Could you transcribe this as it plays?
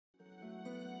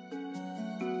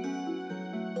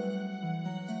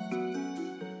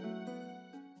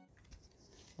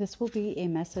This will be a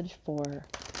message for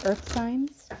Earth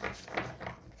signs,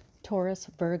 Taurus,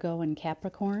 Virgo, and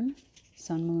Capricorn,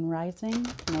 Sun, Moon, Rising,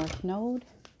 North Node.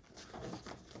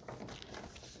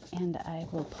 And I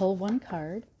will pull one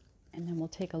card, and then we'll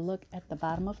take a look at the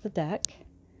bottom of the deck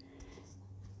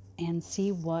and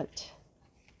see what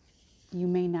you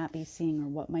may not be seeing or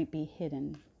what might be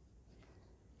hidden.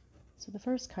 So the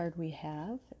first card we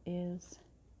have is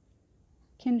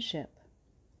Kinship,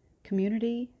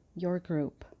 Community, Your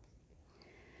Group.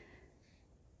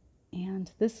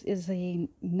 And this is a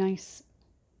nice,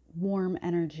 warm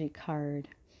energy card.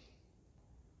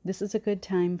 This is a good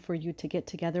time for you to get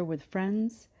together with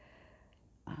friends,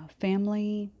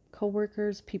 family,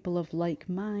 co-workers, people of like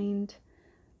mind,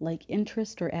 like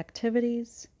interest or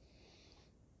activities.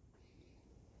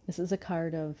 This is a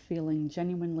card of feeling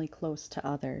genuinely close to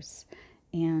others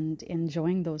and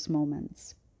enjoying those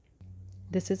moments.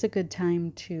 This is a good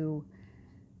time to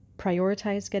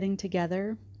prioritize getting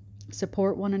together,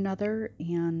 support one another,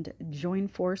 and join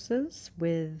forces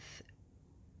with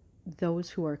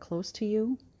those who are close to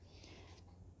you.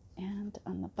 And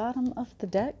on the bottom of the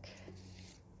deck,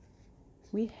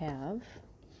 we have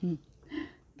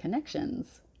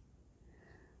connections,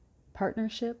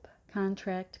 partnership,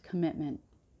 contract, commitment.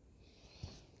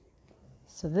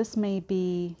 So this may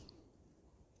be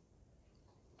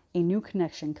a new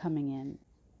connection coming in.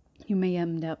 You may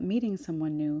end up meeting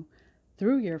someone new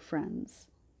through your friends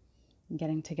and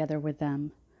getting together with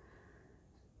them.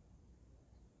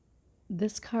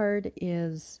 This card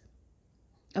is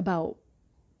about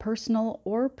personal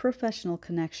or professional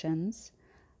connections.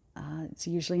 It's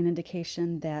usually an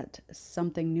indication that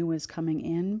something new is coming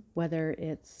in, whether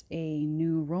it's a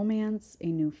new romance, a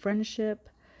new friendship,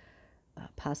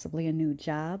 possibly a new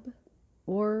job,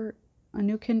 or a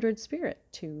new kindred spirit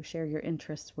to share your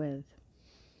interests with.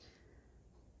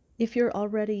 If you're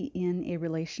already in a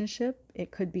relationship, it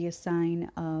could be a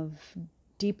sign of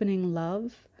deepening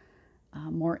love,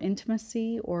 more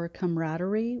intimacy or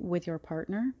camaraderie with your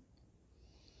partner.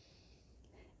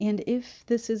 And if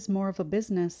this is more of a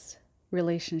business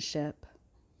relationship,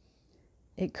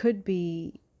 it could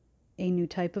be a new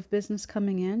type of business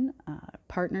coming in,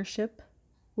 partnership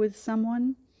with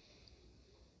someone,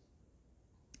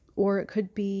 or it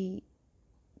could be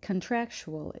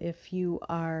contractual if you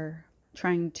are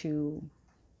trying to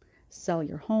sell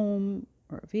your home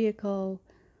or a vehicle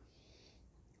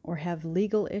or have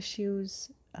legal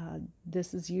issues.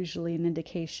 This is usually an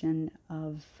indication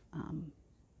of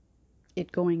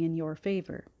it going in your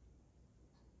favor.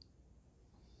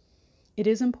 It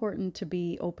is important to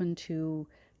be open to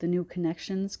the new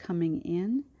connections coming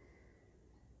in.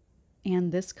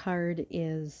 And this card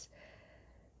is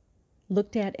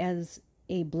looked at as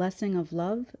a blessing of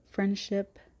love,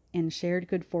 friendship, and shared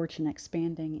good fortune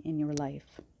expanding in your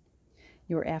life.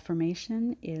 Your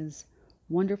affirmation is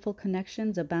wonderful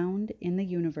connections abound in the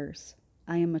universe.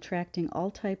 I am attracting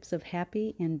all types of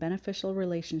happy and beneficial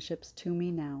relationships to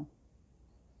me now.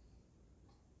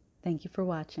 Thank you for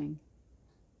watching.